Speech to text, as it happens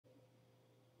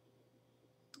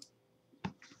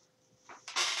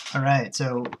All right,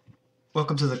 so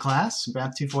welcome to the class,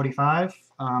 Math 245.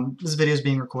 This video is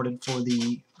being recorded for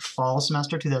the fall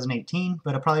semester 2018,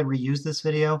 but I'll probably reuse this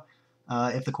video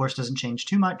if the course doesn't change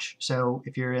too much. So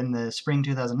if you're in the spring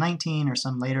 2019 or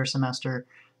some later semester,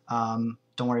 don't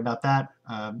worry about that.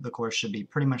 The course should be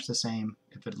pretty much the same.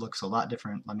 If it looks a lot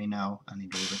different, let me know. I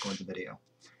need to re-record the video.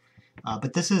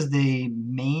 But this is the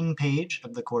main page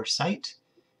of the course site.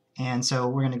 And so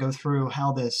we're going to go through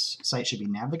how this site should be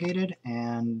navigated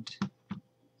and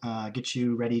get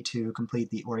you ready to complete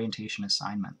the orientation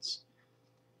assignments.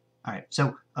 All right,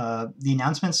 so the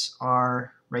announcements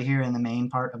are right here in the main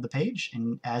part of the page,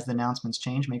 and as the announcements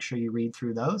change, make sure you read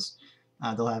through those.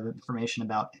 They'll have information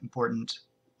about important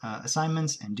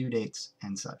assignments and due dates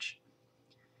and such.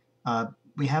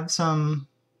 We have some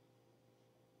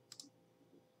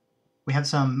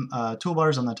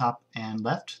toolbars on the top and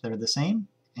left that are the same,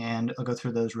 and I'll go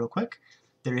through those real quick.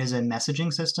 There is a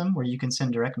messaging system where you can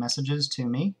send direct messages to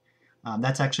me.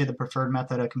 That's actually the preferred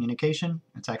method of communication.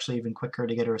 It's actually even quicker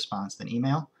to get a response than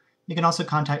email. You can also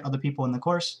contact other people in the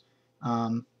course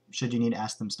should you need to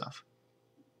ask them stuff.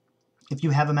 If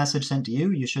you have a message sent to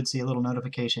you, you should see a little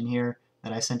notification here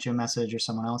that I sent you a message or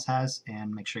someone else has,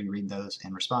 and make sure you read those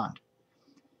and respond.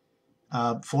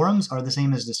 Forums are the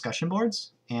same as discussion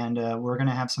boards, and we're going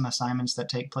to have some assignments that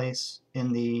take place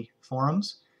in the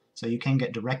forums, so you can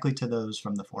get directly to those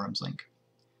from the forums link.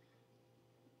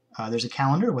 There's a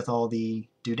calendar with all the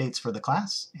due dates for the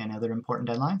class and other important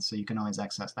deadlines, so you can always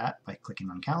access that by clicking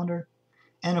on calendar.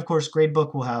 And of course,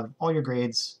 Gradebook will have all your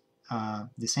grades,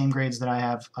 the same grades that I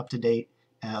have up to date,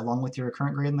 along with your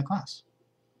current grade in the class.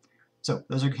 So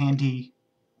those are handy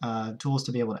tools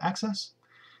to be able to access.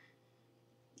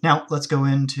 Now let's go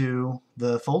into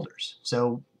the folders.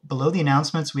 So below the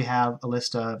announcements we have a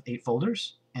list of 8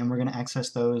 folders, and we're going to access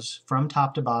those from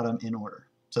top to bottom in order.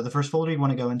 So the first folder you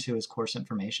want to go into is course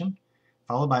information,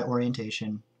 followed by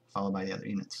orientation, followed by the other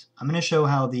units. I'm going to show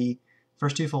how the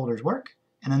first 2 folders work,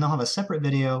 and then they'll have a separate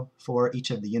video for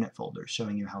each of the unit folders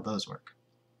showing you how those work.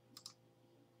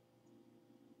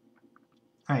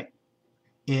 All right.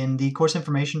 In the course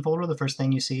information folder, the first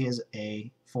thing you see is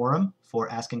a forum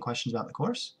for asking questions about the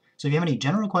course. So if you have any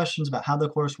general questions about how the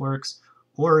course works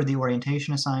or the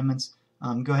orientation assignments,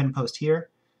 go ahead and post here,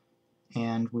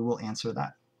 and we will answer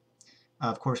that.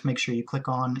 Of course, make sure you click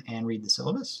on and read the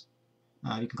syllabus.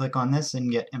 You can click on this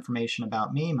and get information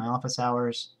about me, my office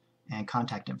hours, and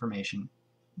contact information,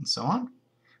 and so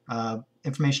on.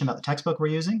 Information about the textbook we're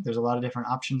using. There's a lot of different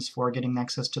options for getting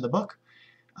access to the book,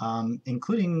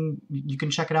 including you can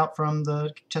check it out from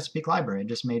the Chesapeake Library. I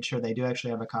just made sure they do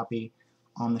actually have a copy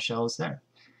on the shelves there.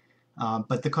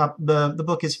 But the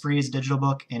book is free as a digital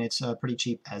book, and it's pretty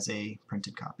cheap as a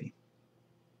printed copy.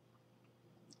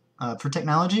 For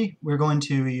technology, we're going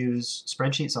to use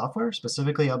spreadsheet software.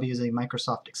 Specifically, I'll be using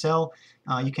Microsoft Excel.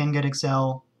 You can get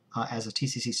Excel as a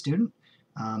TCC student.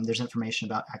 There's information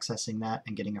about accessing that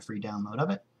and getting a free download of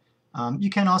it. You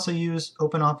can also use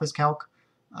OpenOffice Calc.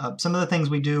 Some of the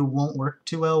things we do won't work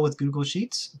too well with Google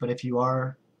Sheets, but if you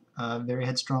are very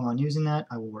headstrong on using that,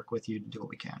 I will work with you to do what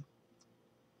we can.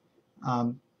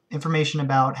 Information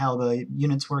about how the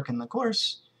units work in the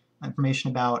course,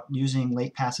 information about using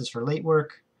late passes for late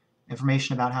work,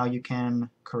 information about how you can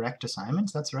correct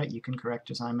assignments. That's right, you can correct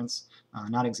assignments,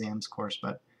 not exams, of course,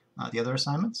 but the other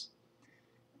assignments.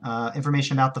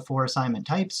 Information about the 4 assignment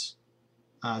types.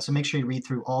 So make sure you read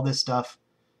through all this stuff,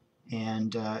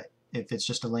 and if it's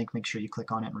just a link, make sure you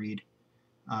click on it and read.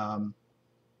 Then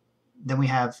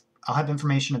I'll have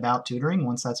information about tutoring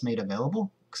once that's made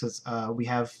available, because we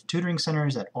have tutoring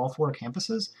centers at all 4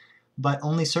 campuses, but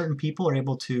only certain people are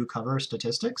able to cover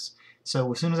statistics.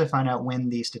 So as soon as I find out when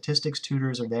the statistics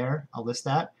tutors are there, I'll list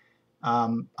that.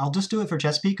 I'll just do it for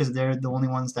Chesapeake because they're the only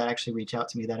ones that actually reach out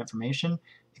to me that information.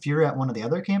 If you're at one of the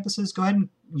other campuses, go ahead and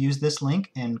use this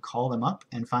link and call them up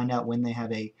and find out when they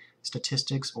have a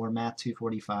statistics or Math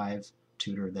 245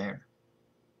 tutor there.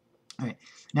 All right.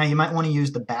 Now you might want to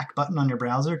use the back button on your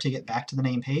browser to get back to the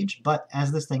main page, but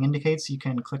as this thing indicates, you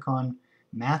can click on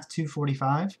Math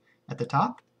 245 at the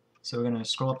top. So we're going to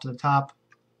scroll up to the top,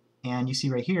 and you see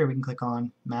right here we can click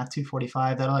on Math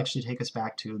 245. That'll actually take us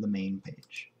back to the main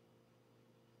page.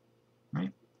 All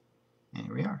right, and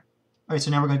here we are. All right, so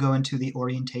now we're going to go into the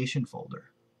orientation folder.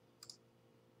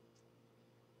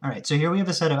 All right, so here we have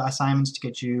a set of assignments to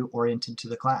get you oriented to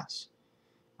the class.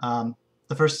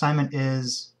 The first assignment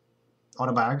is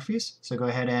autobiographies, so go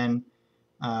ahead and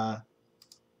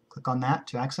click on that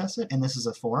to access it, and this is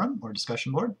a forum or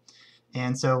discussion board.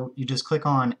 And so you just click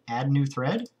on Add New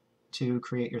Thread to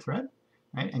create your thread,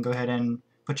 right? And go ahead and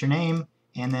put your name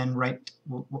and then write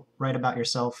about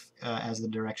yourself as the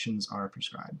directions are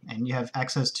prescribed. And you have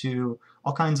access to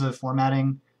all kinds of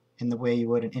formatting in the way you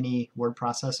would in any word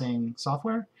processing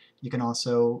software. You can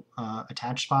also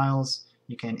attach files,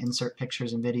 you can insert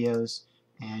pictures and videos,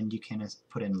 and you can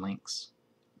put in links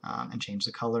and change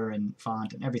the color and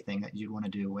font and everything that you'd want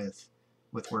to do with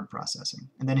word processing.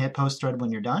 And then hit post thread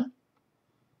when you're done.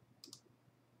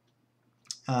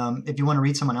 If you want to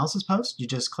read someone else's post, you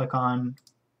just click on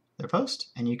their post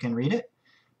and you can read it.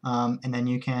 And then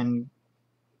you can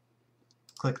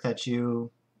click that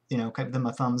you give them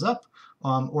a thumbs up,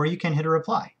 or you can hit a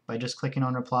reply by just clicking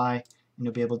on reply, and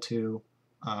you'll be able to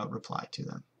reply to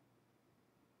them.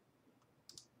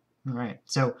 All right,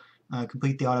 so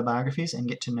complete the autobiographies and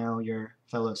get to know your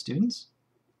fellow students.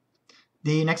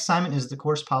 The next assignment is the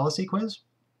course policy quiz.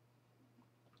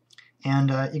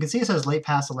 And you can see it says late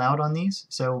pass allowed on these.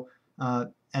 So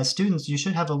as students, you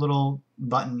should have a little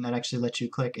button that actually lets you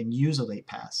click and use a late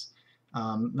pass.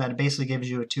 That basically gives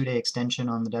you a 2-day extension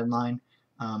on the deadline.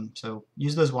 So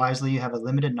use those wisely. You have a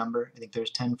limited number. I think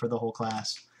there's 10 for the whole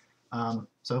class.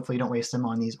 So hopefully you don't waste them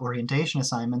on these orientation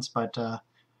assignments, but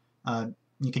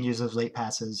you can use those late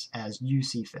passes as you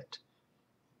see fit.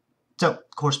 So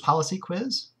course policy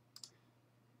quiz.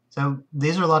 So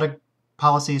these are a lot of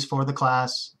policies for the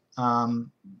class.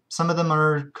 Some of them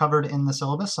are covered in the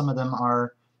syllabus, some of them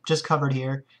are just covered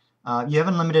here. You have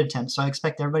unlimited attempts, so I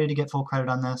expect everybody to get full credit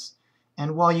on this.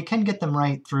 And while you can get them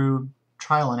right through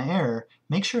trial and error,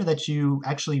 make sure that you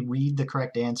actually read the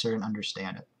correct answer and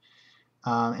understand it.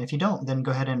 And if you don't, then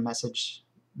go ahead and message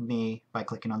me by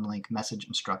clicking on the link message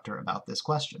instructor about this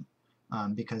question.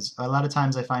 Because a lot of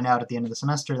times I find out at the end of the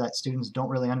semester that students don't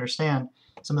really understand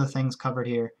some of the things covered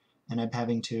here, and I'm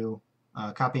having to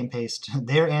copy and paste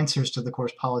their answers to the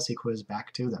course policy quiz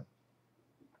back to them.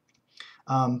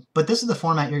 But this is the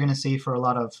format you're going to see for a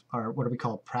lot of our what we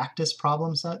call practice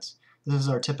problem sets. This is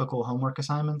our typical homework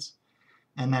assignments,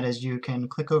 and that is you can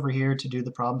click over here to do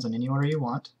the problems in any order you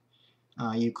want.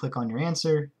 You click on your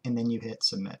answer, and then you hit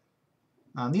submit.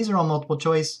 These are all multiple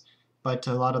choice, but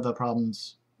a lot of the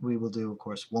problems we will do, of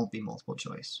course, won't be multiple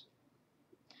choice.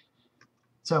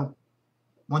 So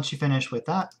once you finish with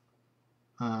that,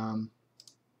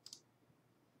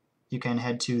 you can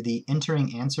head to the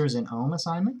Entering Answers in OHM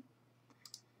assignment.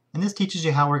 And this teaches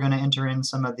you how we're going to enter in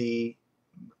some of the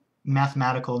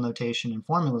mathematical notation and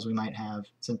formulas we might have,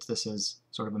 since this is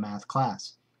sort of a math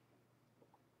class.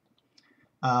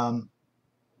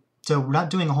 So we're not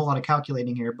doing a whole lot of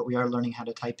calculating here, but we are learning how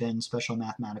to type in special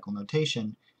mathematical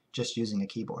notation just using a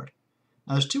keyboard.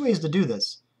 Now there's two ways to do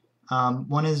this.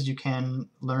 One is you can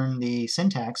learn the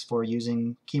syntax for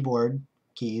using keyboard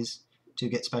keys to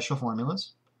get special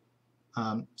formulas.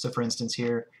 So for instance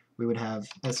here we would have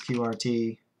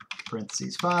sqrt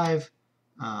parentheses 5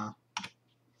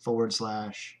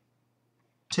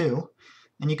 /2,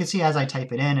 and you can see as I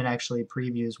type it in, it actually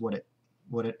previews what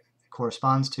it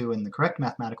corresponds to in the correct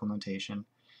mathematical notation,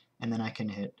 and then I can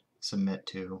hit submit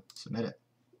to submit it.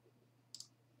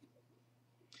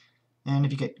 And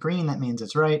if you get green, that means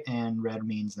it's right, and red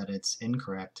means that it's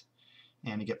incorrect,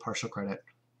 and you get partial credit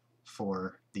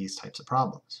for these types of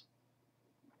problems.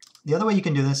 The other way you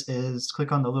can do this is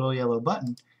click on the little yellow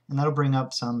button, and that'll bring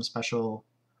up some special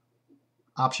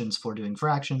options for doing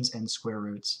fractions and square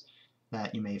roots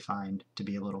that you may find to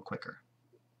be a little quicker.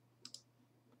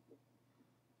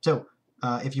 So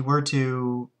if you were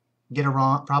to get a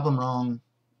problem wrong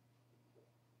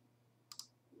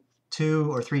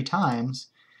 2 or 3 times,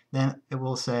 then it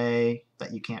will say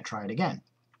that you can't try it again.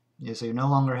 So you no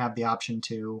longer have the option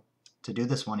to do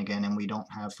this one again, and we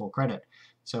don't have full credit.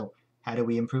 So how do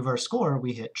we improve our score?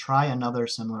 We hit try another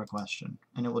similar question,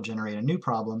 and it will generate a new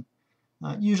problem.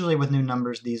 Usually with new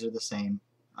numbers, these are the same,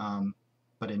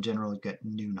 but in general, you get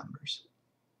new numbers.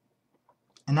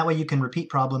 And that way you can repeat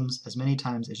problems as many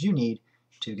times as you need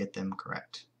to get them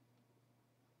correct.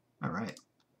 All right.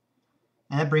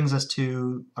 And that brings us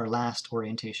to our last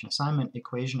orientation assignment,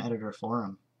 Equation Editor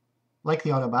Forum. Like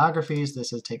the autobiographies,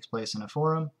 this takes place in a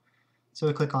forum. So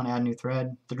we click on Add New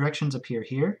Thread. The directions appear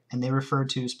here, and they refer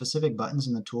to specific buttons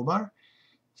in the toolbar.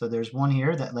 So there's one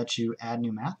here that lets you add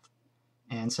new math.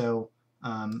 And so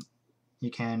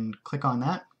you can click on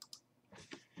that,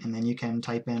 and then you can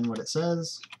type in what it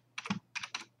says.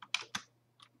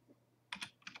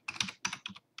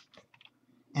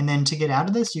 And then to get out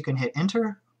of this, you can hit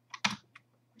Enter.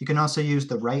 You can also use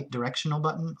the right directional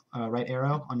button, right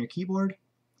arrow on your keyboard.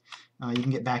 You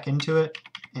can get back into it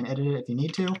and edit it if you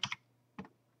need to.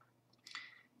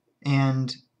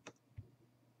 And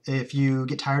if you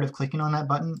get tired of clicking on that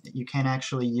button, you can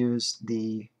actually use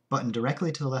the button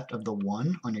directly to the left of the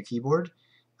 1 on your keyboard.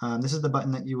 This is the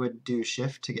button that you would do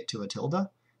shift to get to a tilde,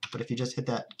 but if you just hit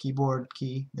that keyboard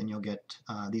key, then you'll get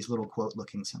these little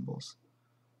quote-looking symbols.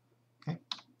 Okay,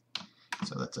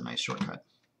 so that's a nice shortcut.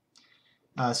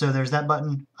 So there's that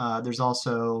button. There's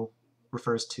also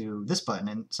refers to this button,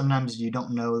 and sometimes you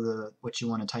don't know what you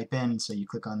want to type in, so you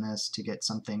click on this to get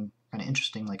something kind of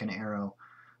interesting like an arrow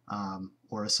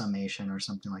or a summation or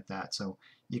something like that. So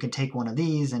you can take one of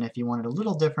these, and if you want it a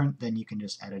little different, then you can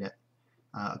just edit it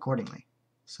accordingly.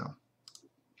 So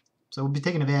we'll be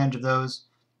taking advantage of those.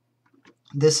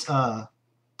 This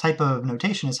type of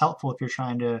notation is helpful if you're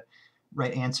trying to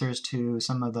write answers to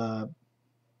some of the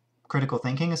critical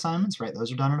thinking assignments, right?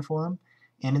 Those are done in a forum.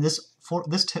 And in this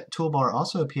toolbar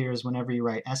also appears whenever you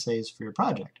write essays for your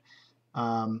project.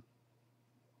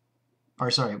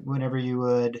 Whenever you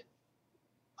would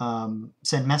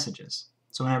send messages.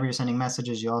 So whenever you're sending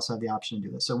messages, you also have the option to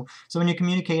do this. So when you're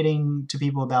communicating to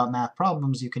people about math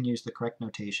problems, you can use the correct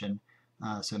notation,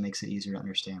 so it makes it easier to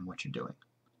understand what you're doing.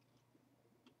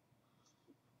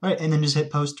 All right, and then just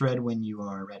hit post thread when you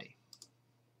are ready.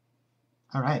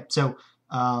 All right, so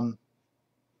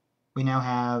we now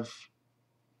have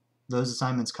those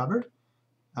assignments covered.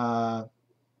 There's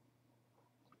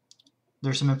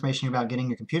some information about getting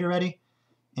your computer ready,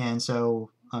 and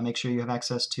so make sure you have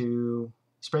access to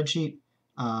spreadsheet,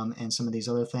 and some of these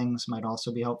other things might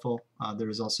also be helpful. There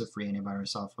is also free antivirus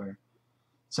software.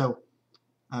 So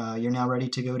you're now ready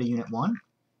to go to Unit 1.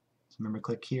 So remember,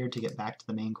 click here to get back to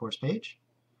the main course page,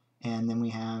 and then we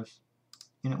have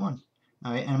Unit 1.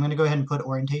 All right, and I'm going to go ahead and put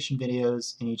orientation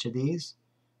videos in each of these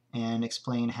and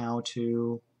explain how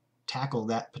to tackle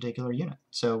that particular unit.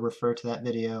 So refer to that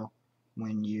video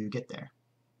when you get there.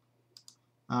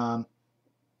 All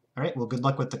right, well, good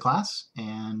luck with the class,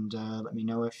 and let me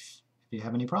know if you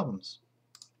have any problems.